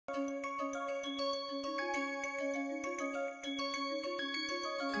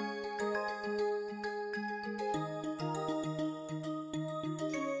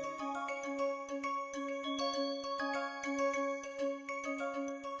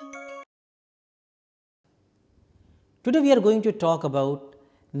Today we are going to talk about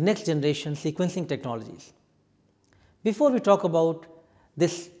next generation sequencing technologies. Before we talk about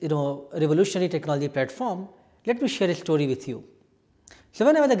this revolutionary technology platform, let me share a story with you. So,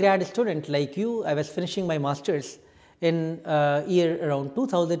 when I was a grad student like you, I was finishing my masters in year around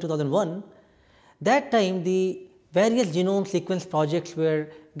 2000, 2001. That time the various genome sequence projects were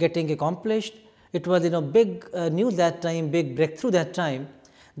getting accomplished. It was big news that time, big breakthrough that time,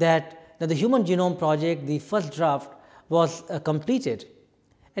 that the human genome project, the first draft was completed,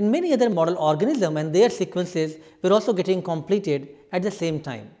 and many other model organisms and their sequences were also getting completed at the same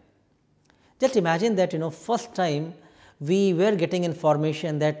time. Just imagine that first time we were getting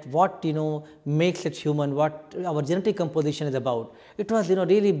information that what makes it human, what our genetic composition is about. It was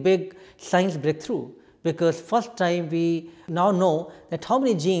really big science breakthrough, because first time we now know that how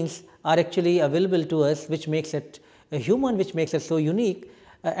many genes are actually available to us, which makes it a human, which makes it so unique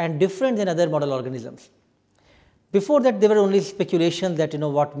and different than other model organisms. Before that, there were only speculations that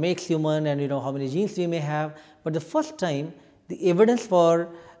what makes human and how many genes we may have, but the first time the evidence for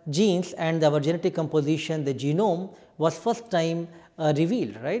genes and our genetic composition, the genome, was first time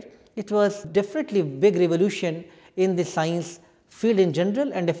revealed, right. It was definitely big revolution in the science field in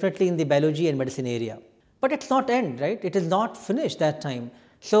general, and definitely in the biology and medicine area. But it's not end, right. It is not finished that time.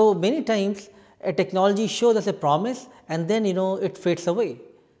 So many times a technology shows us a promise and then it fades away.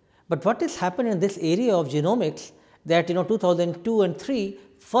 But what has happened in this area of genomics, that 2002 and 3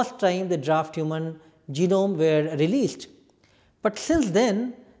 first time the draft human genome were released. But since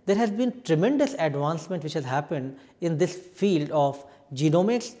then there has been tremendous advancement which has happened in this field of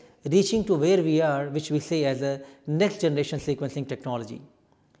genomics, reaching to where we are, which we say as a next generation sequencing technology.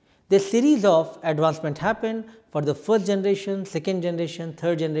 This series of advancement happened for the first generation, second generation,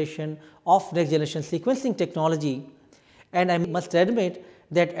 third generation of next generation sequencing technology, and I must admit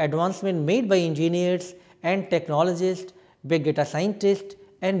that advancement made by engineers and technologists, big data scientists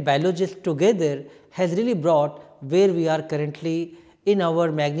and biologists together has really brought where we are currently in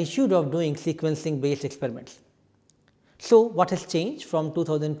our magnitude of doing sequencing based experiments. So, what has changed from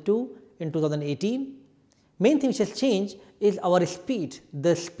 2002 in 2018? Main thing which has changed is our speed,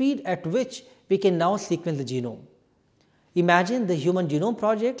 the speed at which we can now sequence the genome. Imagine the human genome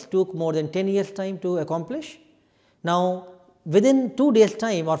projects took more than 10 years time to accomplish. Now, within 2 days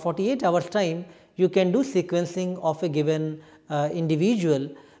time or 48 hours time, you can do sequencing of a given individual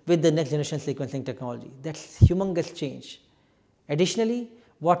with the next generation sequencing technology. That is humongous change. Additionally,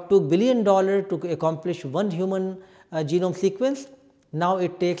 what took $1 billion to accomplish one human genome sequence, now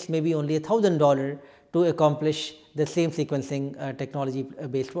it takes maybe only $1,000 to accomplish the same sequencing technology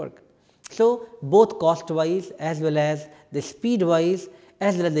based work. So, both cost wise as well as the speed wise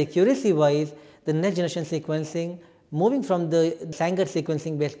as well as the accuracy wise, the next generation sequencing moving from the Sanger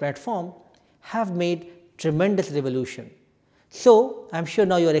sequencing based platform have made tremendous revolution. So, I am sure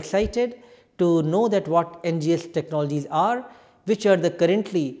now you are excited to know that what NGS technologies are, which are the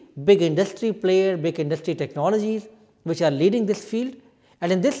currently big industry player, big industry technologies which are leading this field.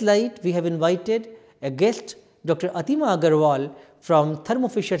 And in this light, we have invited a guest, Dr. Atima Agarwal from Thermo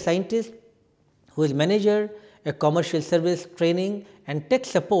Fisher Scientists, who is manager, a commercial service training and tech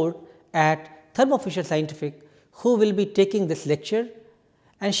support at Thermo Fisher Scientific, who will be taking this lecture,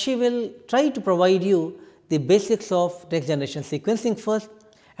 and she will try to provide you the basics of next generation sequencing first,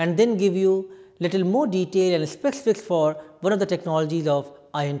 and then give you little more detail and specifics for one of the technologies of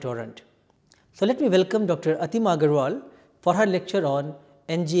ion torrent. So, let me welcome Dr. Atima Agarwal for her lecture on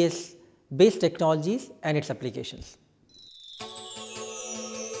NGS based technologies and its applications.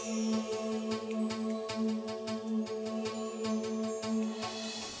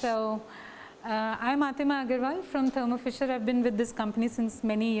 So, I am Atima Agarwal from Thermo Fisher. I have been with this company since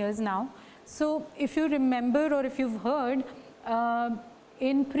many years now. So, if you remember or if you have heard,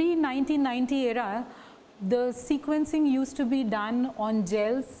 in pre-1990 era, the sequencing used to be done on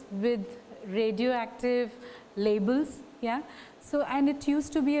gels with radioactive labels. Yeah. So, and it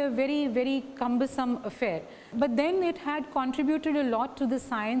used to be a very cumbersome affair. But then it had contributed a lot to the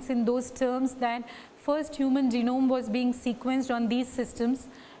science in those terms that first human genome was being sequenced on these systems,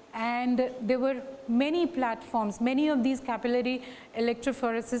 and there were many platforms, many of these capillary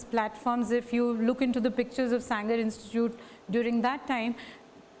electrophoresis platforms. If you look into the pictures of Sanger Institute during that time,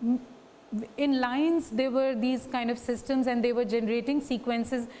 in lines there were these kind of systems, and they were generating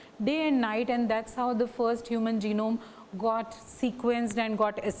sequences day and night, and that is how the first human genome got sequenced and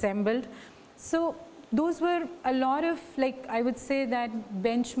got assembled. So, those were a lot of, like, I would say that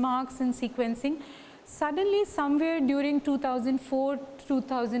benchmarks in sequencing. Suddenly somewhere during 2004,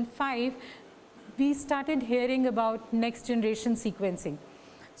 2005, we started hearing about next generation sequencing.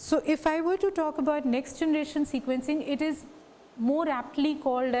 So if I were to talk about next generation sequencing, it is more aptly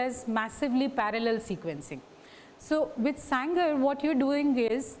called as massively parallel sequencing. So with Sanger, what you're doing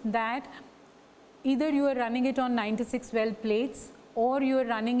is that either you are running it on 96 well plates or you are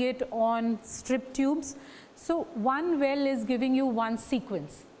running it on strip tubes. So one well is giving you one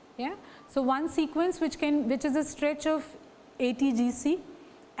sequence. Yeah. So one sequence which is a stretch of 80 GC,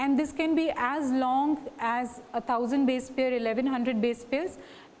 and this can be as long as 1000 base pair, 1100 base pairs,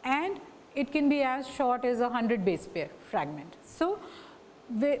 and it can be as short as 100 base pair fragment. So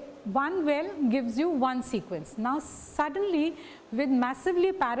one well gives you one sequence. Now suddenly with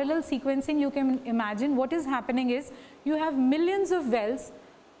massively parallel sequencing, you can imagine what is happening is you have millions of wells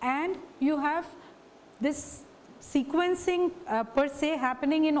and you have this sequencing per se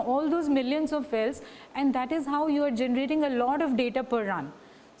happening in all those millions of wells, and that is how you are generating a lot of data per run.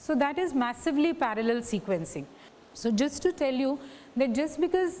 So that is massively parallel sequencing. So just to tell you that just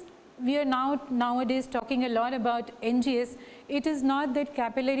because we are nowadays talking a lot about NGS, it is not that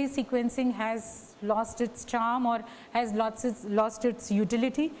capillary sequencing has lost its charm or has lost its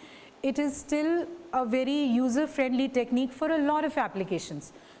utility. It is still a very user-friendly technique for a lot of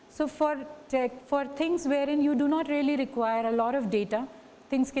applications. So for things wherein you do not really require a lot of data,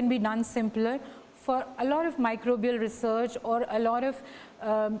 things can be done simpler. For a lot of microbial research or a lot of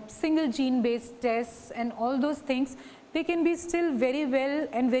single gene based tests and all those things, they can be still very well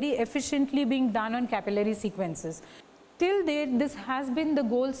and very efficiently being done on capillary sequences. Till date, this has been the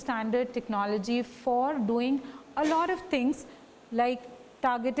gold standard technology for doing a lot of things like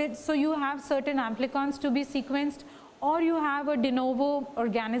targeted. So you have certain amplicons to be sequenced, or you have a de novo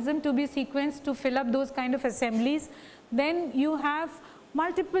organism to be sequenced to fill up those kind of assemblies. Then you have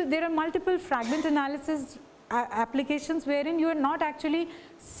there are multiple fragment analysis applications wherein you are not actually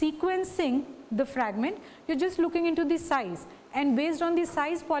sequencing the fragment, you are just looking into the size, and based on the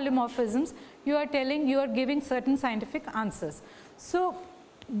size polymorphisms, you are giving certain scientific answers. So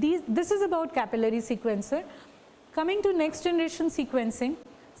this is about capillary sequencer. Coming to next generation sequencing.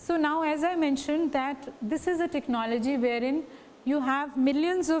 So now, as I mentioned, that this is a technology wherein you have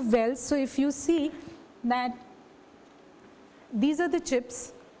millions of wells. So if you see that these are the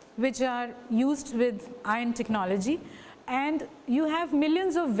chips which are used with ion technology, and you have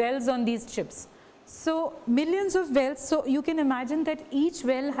millions of wells on these chips. So millions of wells, so you can imagine that each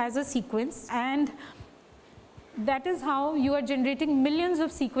well has a sequence, and that is how you are generating millions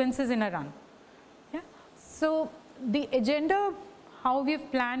of sequences in a run. Yeah. So the agenda, how we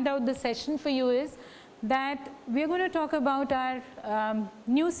have planned out the session for you is that we are going to talk about our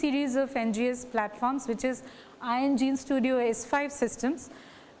new series of NGS platforms, which is Ion Gene Studio S5 systems,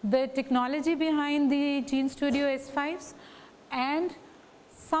 the technology behind the Gene Studio S5s, and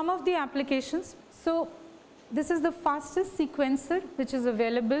some of the applications. So this is the fastest sequencer which is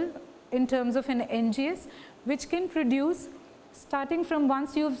available in terms of an NGS, which can produce, starting from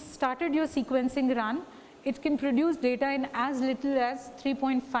once you've started your sequencing run, it can produce data in as little as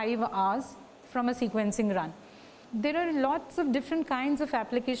 3.5 hours from a sequencing run. There are lots of different kinds of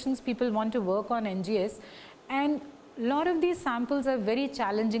applications people want to work on NGS, and a lot of these samples are very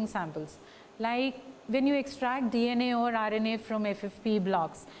challenging samples, like when you extract DNA or RNA from FFPE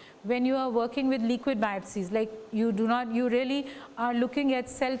blocks, when you are working with liquid biopsies, like you really are looking at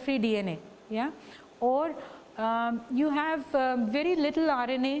cell-free DNA, yeah, or you have very little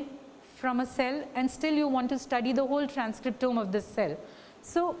RNA from a cell and still you want to study the whole transcriptome of this cell.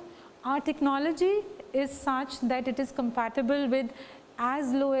 So our technology is such that it is compatible with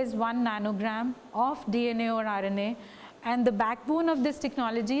as low as 1 nanogram of DNA or RNA, and the backbone of this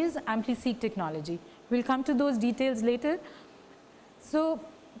technology is Amplification technology. We'll come to those details later. So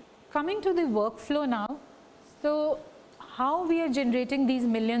coming to the workflow now, so how we are generating these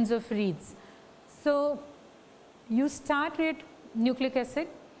millions of reads. So you start with nucleic acid.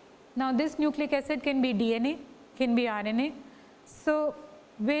 Now this nucleic acid can be DNA, can be RNA. So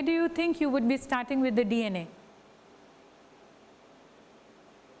where do you think you would be starting with the DNA?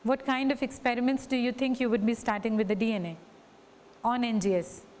 What kind of experiments do you think you would be starting with the DNA on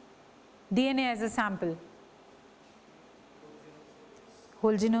NGS? DNA as a sample.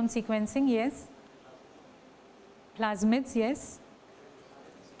 Whole genome sequencing, yes. Plasmids, yes.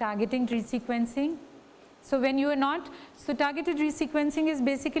 Targeting resequencing. So when you are not, so targeted resequencing is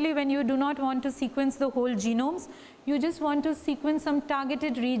basically when you do not want to sequence the whole genomes, you just want to sequence some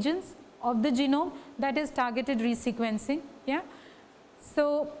targeted regions of the genome, that is targeted resequencing, yeah.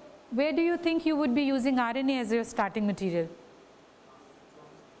 So where do you think you would be using RNA as your starting material?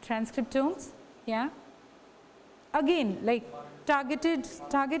 Transcriptomes, yeah. Again, like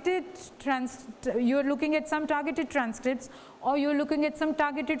you're looking at some targeted transcripts, or you're looking at some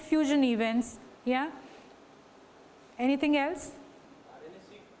targeted fusion events. Yeah. Anything else?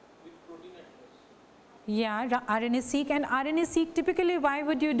 RNA-seq with protein atlas. Yeah, RNA-seq. And RNA-seq, typically, why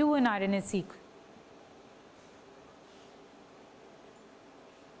would you do an RNA-seq?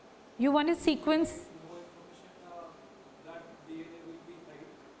 You want to sequence. More information that DNA will be hide.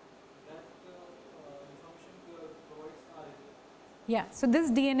 That information provides RNA. Yeah, so this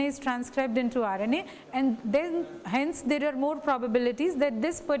DNA is transcribed into RNA, and then hence there are more probabilities that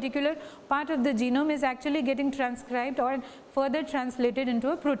this particular part of the genome is actually getting transcribed or further translated into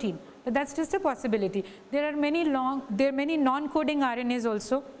a protein. But that's just a possibility. There are many non-coding RNAs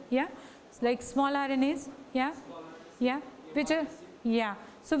also. Yeah, it's like small RNAs. Yeah, yeah, which are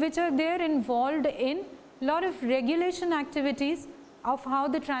which are there involved in lot of regulation activities of how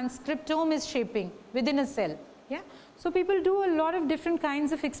the transcriptome is shaping within a cell. Yeah. So people do a lot of different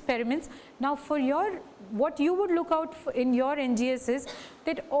kinds of experiments. Now for what you would look out for in your NGS is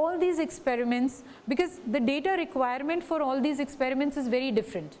that all these experiments, because the data requirement for all these experiments is very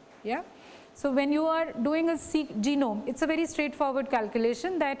different. Yeah. So when you are doing a genome, it's a very straightforward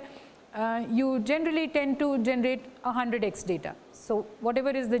calculation that you generally tend to generate 100x data. So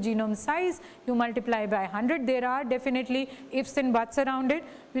whatever is the genome size, you multiply by 100. There are definitely ifs and buts around it.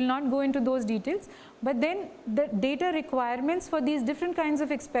 We'll not go into those details. But then the data requirements for these different kinds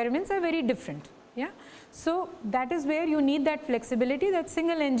of experiments are very different. Yeah. So that is where you need that flexibility, that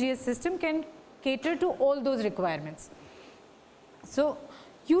single NGS system can cater to all those requirements. So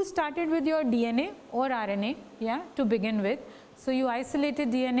you started with your DNA or RNA, yeah, to begin with. So you isolated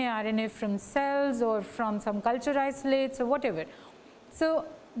DNA, RNA from cells or from some culture isolates or whatever. So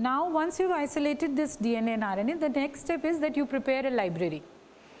now once you've isolated this DNA and RNA, the next step is that you prepare a library.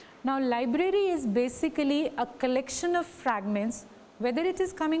 Now library is basically a collection of fragments, whether it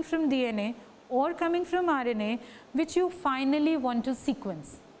is coming from DNA or coming from RNA, which you finally want to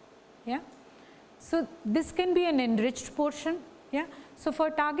sequence. Yeah. So this can be an enriched portion. Yeah. So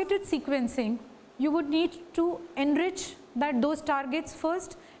for targeted sequencing, you would need to enrich those targets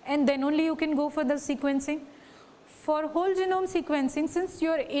first, and then only you can go for the sequencing. For whole genome sequencing, since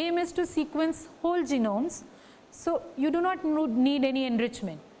your aim is to sequence whole genomes, so you do not need any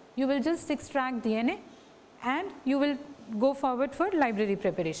enrichment. You will just extract DNA and you will go forward for library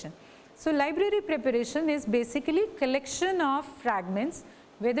preparation. So library preparation is basically collection of fragments,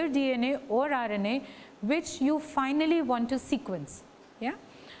 whether DNA or RNA, which you finally want to sequence. Yeah.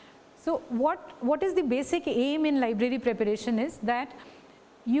 So what is the basic aim in library preparation is that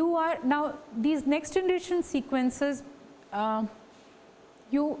you are now these next generation sequences,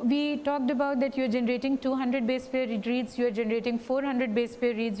 we talked about that you are generating 200 base pair reads, you are generating 400 base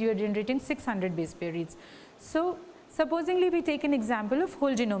pair reads, you are generating 600 base pair reads. So supposingly we take an example of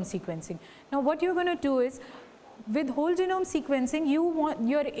whole genome sequencing. Now what you are going to do is, with whole genome sequencing,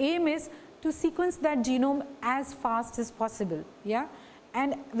 your aim is to sequence that genome as fast as possible. Yeah.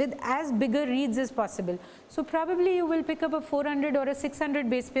 And with as bigger reads as possible. So probably you will pick up a 400 or a 600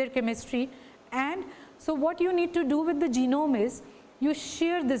 base pair chemistry, and so what you need to do with the genome is you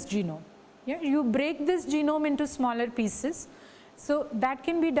shear this genome. Yeah, you break this genome into smaller pieces. So that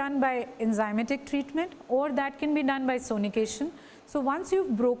can be done by enzymatic treatment, or that can be done by sonication. So once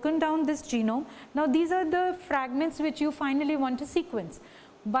you've broken down this genome, now these are the fragments which you finally want to sequence,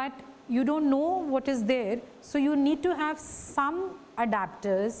 but you don't know what is there, so you need to have some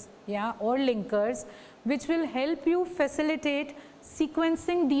adapters, yeah, or linkers, which will help you facilitate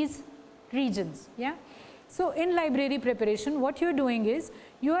sequencing these regions. Yeah. So in library preparation, what you're doing is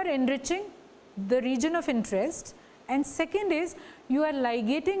you are enriching the region of interest, and second is you are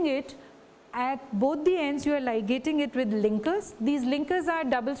ligating it at both the ends. You are ligating it with linkers. These linkers are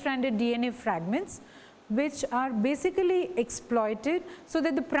double-stranded DNA fragments, which are basically exploited so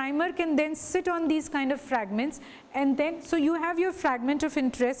that the primer can then sit on these kind of fragments, and then so you have your fragment of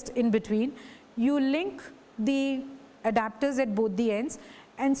interest in between. You link the adapters at both the ends,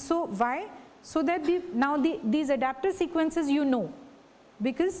 and so why? So that these adapter sequences you know,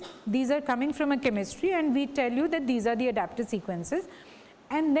 because these are coming from a chemistry and we tell you that these are the adapter sequences,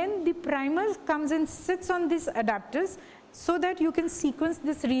 and then the primer comes and sits on these adapters so that you can sequence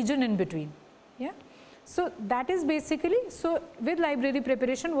this region in between. Yeah. So that is basically, so with library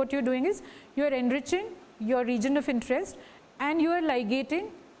preparation what you are doing is you are enriching your region of interest and you are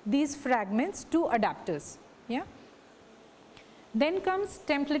ligating these fragments to adapters. Yeah. Then comes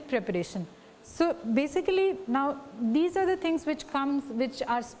template preparation. So basically now these are the things which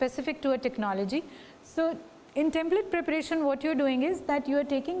are specific to a technology. So in template preparation what you are doing is that you are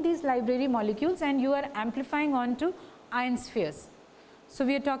taking these library molecules and you are amplifying onto ion spheres. So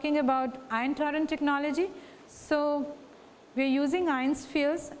we are talking about ion torrent technology. So we are using ion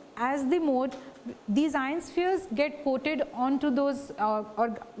spheres as the mode. These ion spheres get coated onto those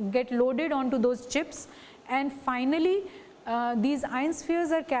or get loaded onto those chips, and finally these ion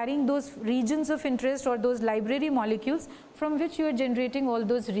spheres are carrying those regions of interest or those library molecules from which you are generating all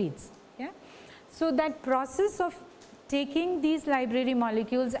those reads. Yeah? So that process of taking these library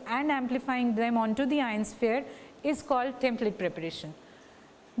molecules and amplifying them onto the ion sphere is called template preparation.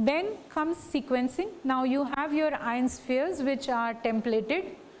 Then comes sequencing. Now you have your ion spheres which are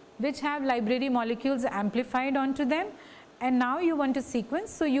templated, which have library molecules amplified onto them, and now you want to sequence.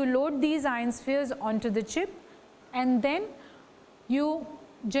 So you load these ion spheres onto the chip, and then you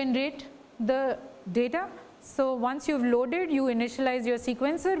generate the data. So once you've loaded, you initialize your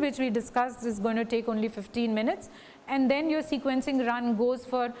sequencer, which we discussed is going to take only 15 minutes, and then your sequencing run goes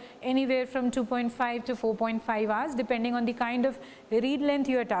for anywhere from 2.5 to 4.5 hours depending on the kind of read length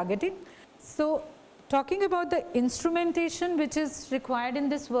you are targeting. So talking about the instrumentation which is required in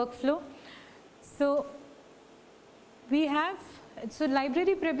this workflow, so we have, so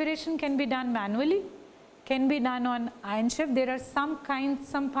library preparation can be done manually, can be done on Iron Chef. There are some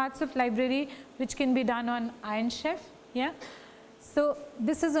parts of library which can be done on Iron Chef. Yeah. So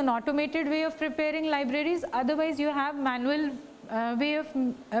this is an automated way of preparing libraries. Otherwise, you have manual way of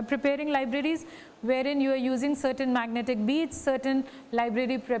preparing libraries, wherein you are using certain magnetic beads, certain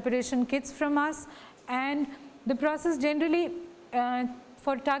library preparation kits from us, and the process generally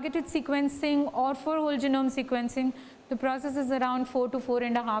for targeted sequencing or for whole genome sequencing, the process is around 4 to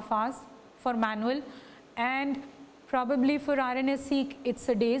 4.5 hours for manual, and probably for RNA-seq it's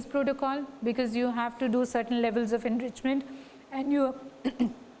a day's protocol, because you have to do certain levels of enrichment, and you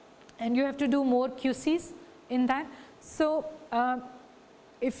and you have to do more QCs in that. So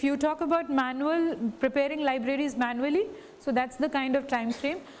if you talk about manual preparing libraries manually, so that's the kind of time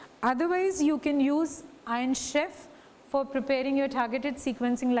frame. Otherwise, you can use Iron Chef for preparing your targeted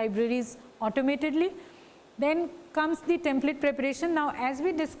sequencing libraries automatically. Then comes the template preparation. Now, as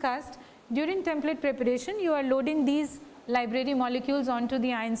we discussed, during template preparation, you are loading these library molecules onto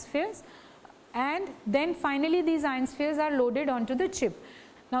the ion spheres, and then finally these ion spheres are loaded onto the chip.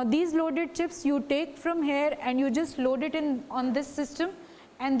 Now, these loaded chips you take from here and you just load it in on this system,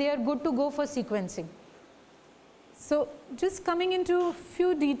 and they are good to go for sequencing. So just coming into a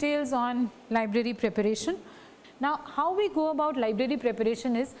few details on library preparation. Now, how we go about library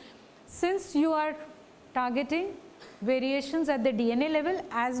preparation is, since you are targeting variations at the DNA level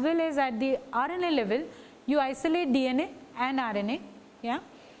as well as at the RNA level, you isolate DNA and RNA. Yeah.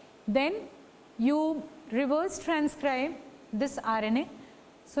 Then you reverse transcribe this RNA.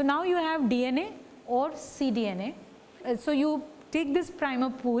 So now you have DNA or cDNA. So you take this primer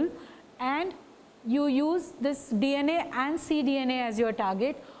pool and you use this DNA and cDNA as your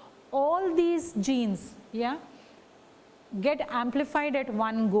target. All these genes, yeah, get amplified at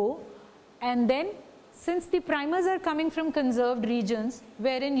one go, and then since the primers are coming from conserved regions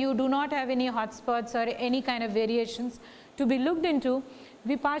wherein you do not have any hotspots or any kind of variations to be looked into,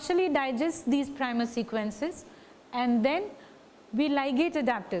 we partially digest these primer sequences and then we ligate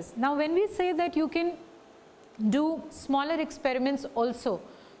adapters. Now, when we say that you can do smaller experiments also,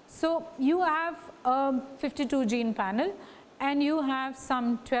 so you have a 52 gene panel and you have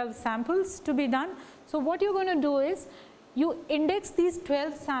some 12 samples to be done. So what you're going to do is, you index these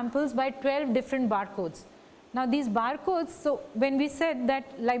 12 samples by 12 different barcodes. Now these barcodes, so when we said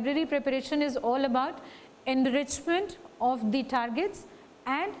that library preparation is all about enrichment of the targets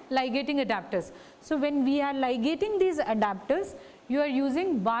and ligating adapters. So when we are ligating these adapters, you are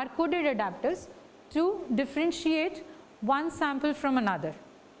using barcoded adapters to differentiate one sample from another.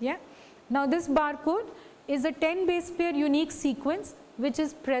 Yeah. Now this barcode is a 10 base pair unique sequence which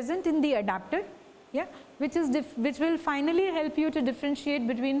is present in the adapter. Yeah, which will finally help you to differentiate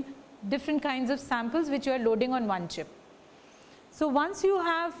between different kinds of samples which you are loading on one chip. So once you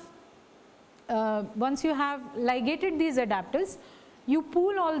have ligated these adapters, you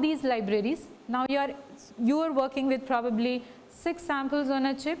pool all these libraries. Now you are working with probably 6 samples on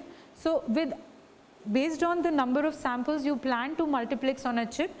a chip. So based on the number of samples you plan to multiplex on a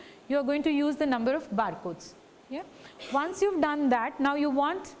chip, you are going to use the number of barcodes. Yeah. Once you've done that, now you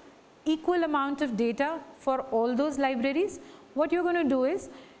want equal amount of data for all those libraries. What you're going to do is,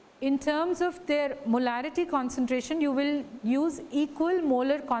 in terms of their molarity concentration, you will use equal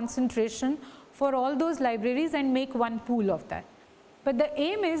molar concentration for all those libraries and make one pool of that. But the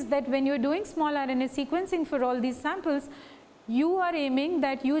aim is that when you're doing small RNA sequencing for all these samples, you are aiming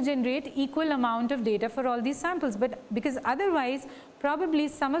that you generate equal amount of data for all these samples, but because otherwise probably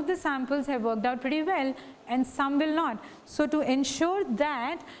some of the samples have worked out pretty well and some will not. So to ensure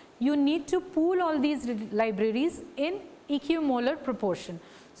that, you need to pool all these libraries in equimolar proportion.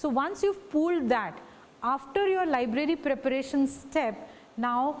 So once you've pooled that, after your library preparation step,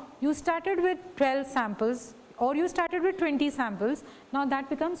 now you started with 12 samples or you started with 20 samples, now that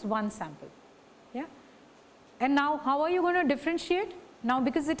becomes one sample. Yeah. And now how are you going to differentiate? Now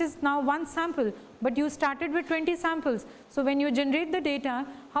because it is now one sample, but you started with 20 samples. So when you generate the data,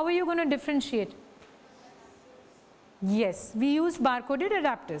 how are you going to differentiate? Yes, we use barcoded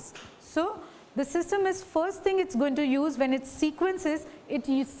adapters. So the system is first thing it's going to use when it sequences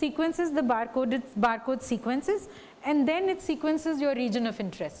the barcode sequences, and then it sequences your region of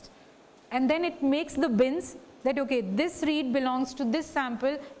interest. And then it makes the bins that, okay, this read belongs to this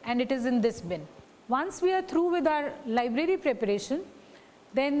sample and it is in this bin. Once we are through with our library preparation,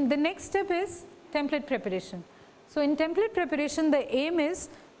 then the next step is template preparation. So in template preparation, the aim is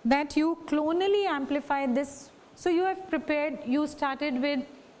that you clonally amplify this. So you have prepared, you started with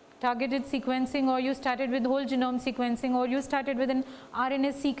targeted sequencing, or you started with whole genome sequencing, or you started with an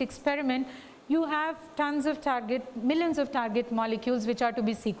RNA-seq experiment. You have tons of millions of target molecules which are to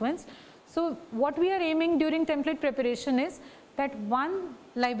be sequenced. So what we are aiming during template preparation is that one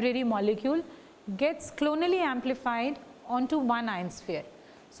library molecule gets clonally amplified onto one ion sphere.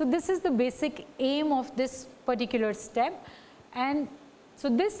 So this is the basic aim of this particular step, and so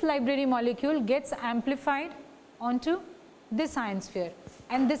this library molecule gets amplified onto this ion sphere,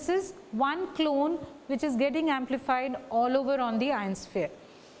 and this is one clone which is getting amplified all over on the ion sphere.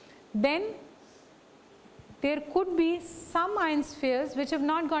 Then there could be some ion spheres which have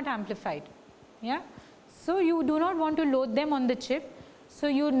not got amplified. Yeah? So you do not want to load them on the chip, so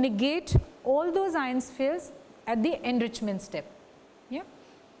you negate all those ion spheres at the enrichment step. Yeah?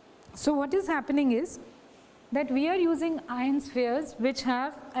 So what is happening is that we are using ion spheres which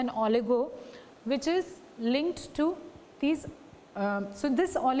have an oligo which is linked to these. So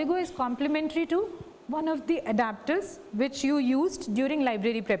this oligo is complementary to one of the adapters which you used during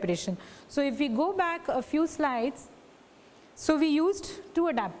library preparation. So if we go back a few slides, so we used two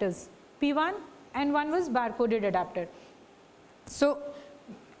adapters, P1 and one was barcoded adapter. So,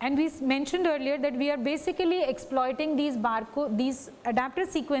 and we mentioned earlier that we are basically exploiting these adapter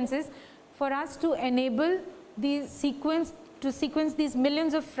sequences for us to enable the sequence to sequence these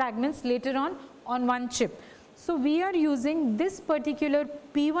millions of fragments later on one chip. So we are using this particular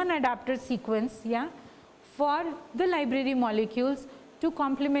P1 adapter sequence, yeah, for the library molecules to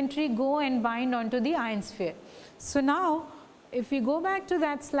complementary go and bind onto the ion sphere. So now if we go back to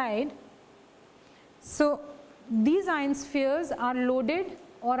that slide, so these ion spheres are loaded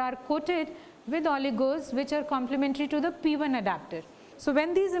or are coated with oligos which are complementary to the P1 adapter. So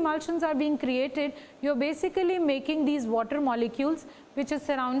when these emulsions are being created, you are basically making these water molecules which are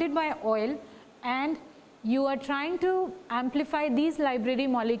surrounded by oil, and you are trying to amplify these library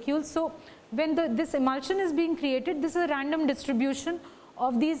molecules. So when this emulsion is being created, this is a random distribution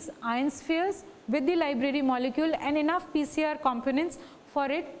of these ion spheres with the library molecule and enough PCR components for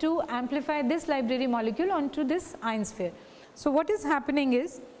it to amplify this library molecule onto this ion sphere. So what is happening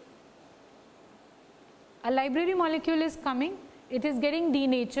is, a library molecule is coming, it is getting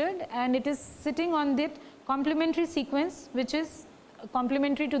denatured and it is sitting on that complementary sequence which is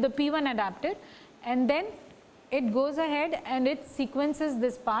complementary to the P1 adapter, and then it goes ahead and it sequences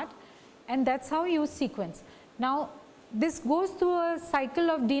this part, and that's how you sequence. Now this goes through a cycle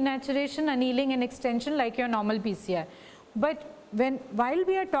of denaturation, annealing and extension like your normal PCR, but while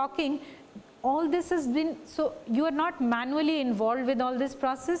we are talking, all this has been, so you are not manually involved with all this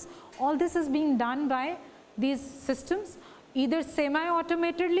process, all this is being done by these systems, either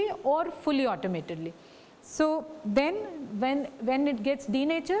semi-automatedly or fully automatedly. So then when it gets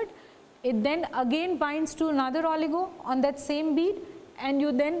denatured, it then again binds to another oligo on that same bead, and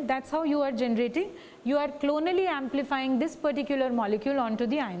you then, that's how you are generating, you are clonally amplifying this particular molecule onto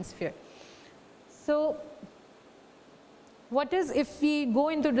the ion sphere. So what is, if we go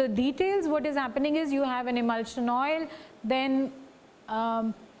into the details, what is happening is you have an emulsion oil, then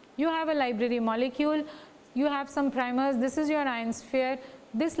you have a library molecule, you have some primers, this is your ion sphere,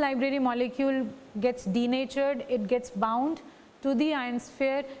 this library molecule gets denatured, it gets bound to the ion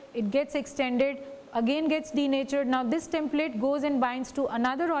sphere, it gets extended, again gets denatured. Now this template goes and binds to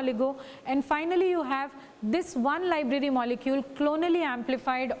another oligo, and finally you have this one library molecule clonally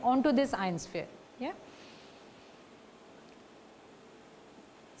amplified onto this ion sphere. Yeah.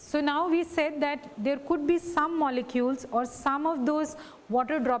 So now we said that there could be some molecules or some of those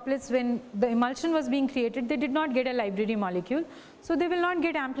water droplets when the emulsion was being created, they did not get a library molecule. So they will not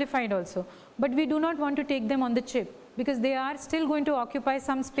get amplified also. But we do not want to take them on the chip because they are still going to occupy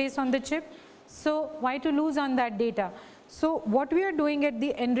some space on the chip. So why to lose on that data? So what we are doing at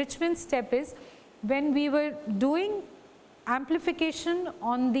the enrichment step is, when we were doing amplification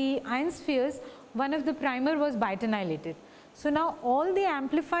on the ion spheres, one of the primer was biotinylated. So now all the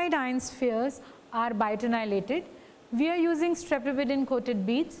amplified ion spheres are biotinylated. We are using streptobidin coated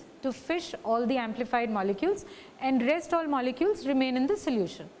beads to fish all the amplified molecules, and rest all molecules remain in the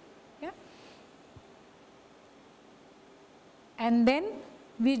solution. Yeah. And then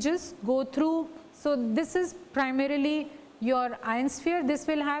we just go through. So this is primarily your ion sphere. This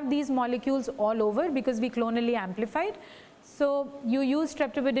will have these molecules all over because we clonally amplified. So you use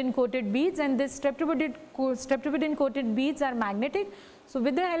streptobidin coated beads, and this streptobidin coated beads are magnetic. So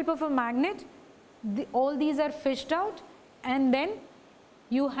with the help of a magnet, all these are fished out, and then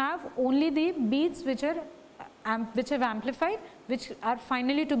you have only the beads which have amplified, which are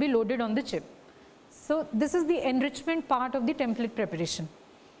finally to be loaded on the chip. So this is the enrichment part of the template preparation.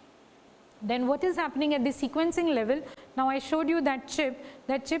 Then what is happening at the sequencing level? Now I showed you that chip.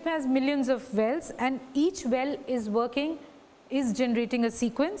 That chip has millions of wells, and each well is generating a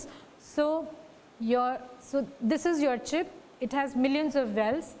sequence. So this is your chip. It has millions of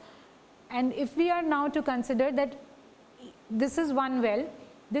wells, and if we are now to consider that this is one well,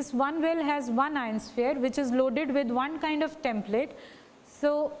 this one well has one ion sphere which is loaded with one kind of template.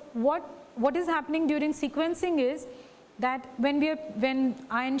 So what is happening during sequencing is that when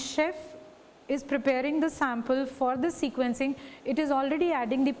ion chef is preparing the sample for the sequencing, it is already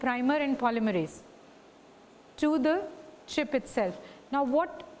adding the primer and polymerase to the chip itself. Now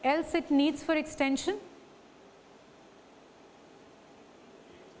what else it needs for extension?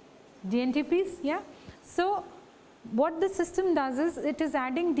 DNTPs, yeah. So what the system does is, it is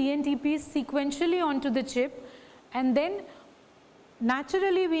adding DNTPs sequentially onto the chip, and then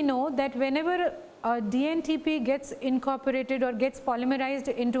naturally we know that whenever a DNTP gets incorporated or gets polymerized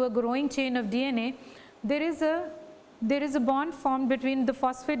into a growing chain of DNA, there is a bond formed between the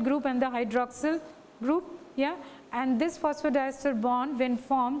phosphate group and the hydroxyl group, yeah, and this phosphodiester bond, when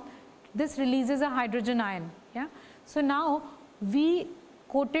formed, this releases a hydrogen ion, yeah. So now we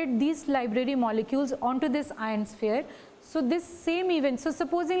coated these library molecules onto this ion sphere. So this same event, so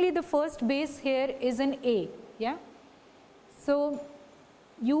supposingly the first base here is an A, yeah. So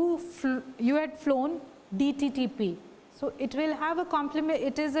you had flown DTTP. So it will have a complement,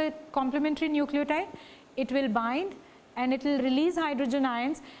 it is a complementary nucleotide, it will bind and it will release hydrogen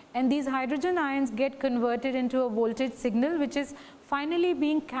ions, and these hydrogen ions get converted into a voltage signal which is finally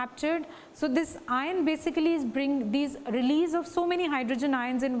being captured. So this ion basically is these release of so many hydrogen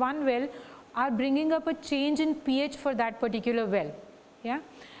ions in one well are bringing up a change in pH for that particular well, yeah.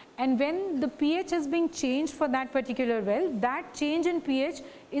 And when the pH is being changed for that particular well, that change in pH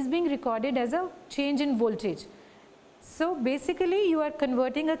is being recorded as a change in voltage. So basically you are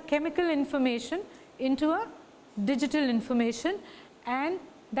converting a chemical information into a digital information, and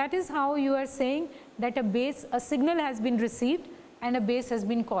that is how you are saying that a signal has been received and a base has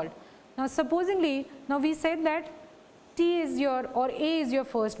been called. Now supposingly, now we said that T is your, or A is your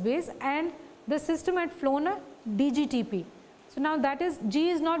first base, and the system had flown a DGTP. So now that is, G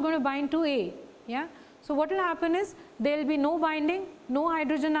is not going to bind to A, yeah. So what will happen is, there will be no binding, no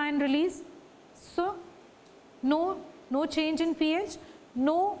hydrogen ion release, so no change in pH,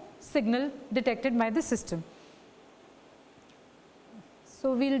 no signal detected by the system.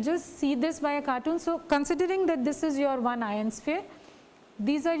 So we will just see this by a cartoon. So considering that this is your one ion sphere,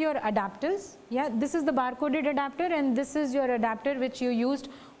 these are your adapters, yeah. This is the barcoded adapter, and this is your adapter which you used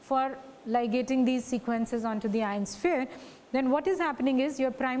for ligating these sequences onto the ion sphere. Then what is happening is,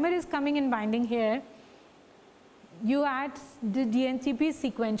 your primer is coming and binding here, you add the DNTP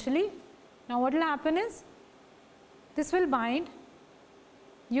sequentially. Now what will happen is, this will bind,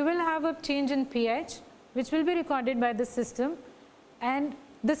 you will have a change in pH which will be recorded by the system, and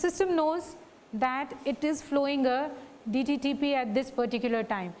the system knows that it is flowing a DTTP at this particular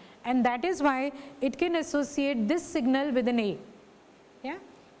time, and that is why it can associate this signal with an A, yeah.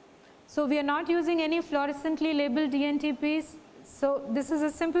 So we are not using any fluorescently labeled DNTPs, so this is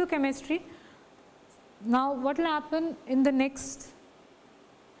a simple chemistry. Now what will happen in the next,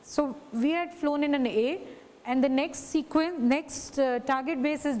 so we had flown in an A, and the next target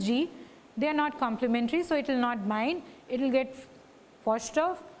base is G. They are not complementary, so it will not bind, it will get washed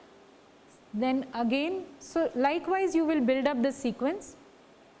off. Then again, so likewise you will build up the sequence.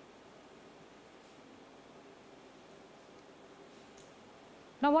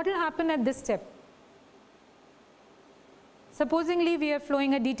 Now what will happen at this step? Supposingly we are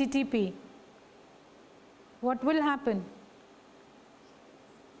flowing a DTTP. What will happen?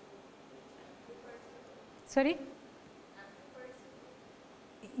 Sorry?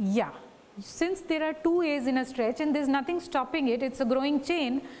 Yeah. Since there are two A's in a stretch and there is nothing stopping it, it is a growing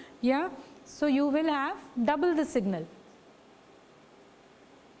chain, yeah. So you will have double the signal.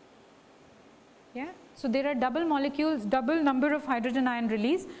 Yeah. So there are double molecules, double number of hydrogen ion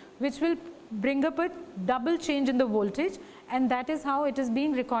release, which will bring up a double change in the voltage, and that is how it is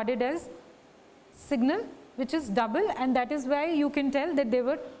being recorded as signal, which is double, and that is why you can tell that there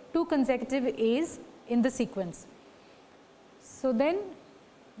were two consecutive A's in the sequence. So then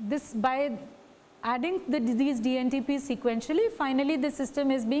this, by adding these DNTPs sequentially, finally the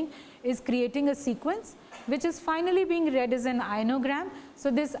system is creating a sequence which is finally being read as an ionogram.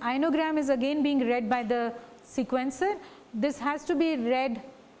 So this ionogram is again being read by the sequencer. This has to be read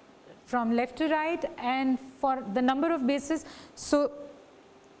from left to right and for the number of bases. So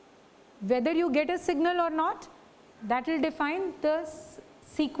whether you get a signal or not, that will define the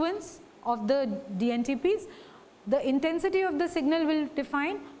sequence of the DNTPs. The intensity of the signal will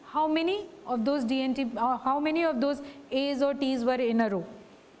define how many of those DNTP or how many of those A's or T's were in a row.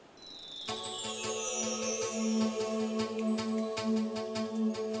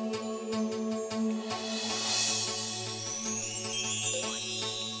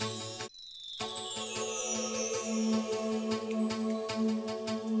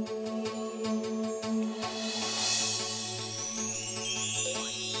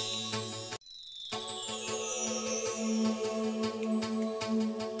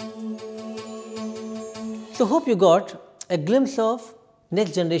 So, hope you got a glimpse of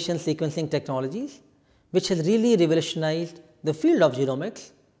next generation sequencing technologies, which has really revolutionized the field of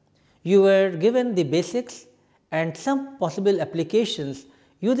genomics. You were given the basics and some possible applications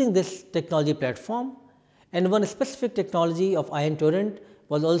using this technology platform, and one specific technology of ion torrent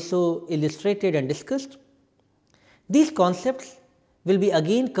was also illustrated and discussed. These concepts will be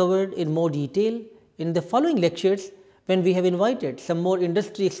again covered in more detail in the following lectures, when we have invited some more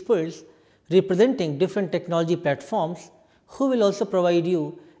industry experts representing different technology platforms, who will also provide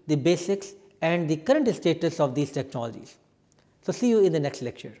you the basics and the current status of these technologies. So, see you in the next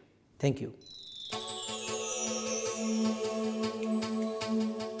lecture. Thank you.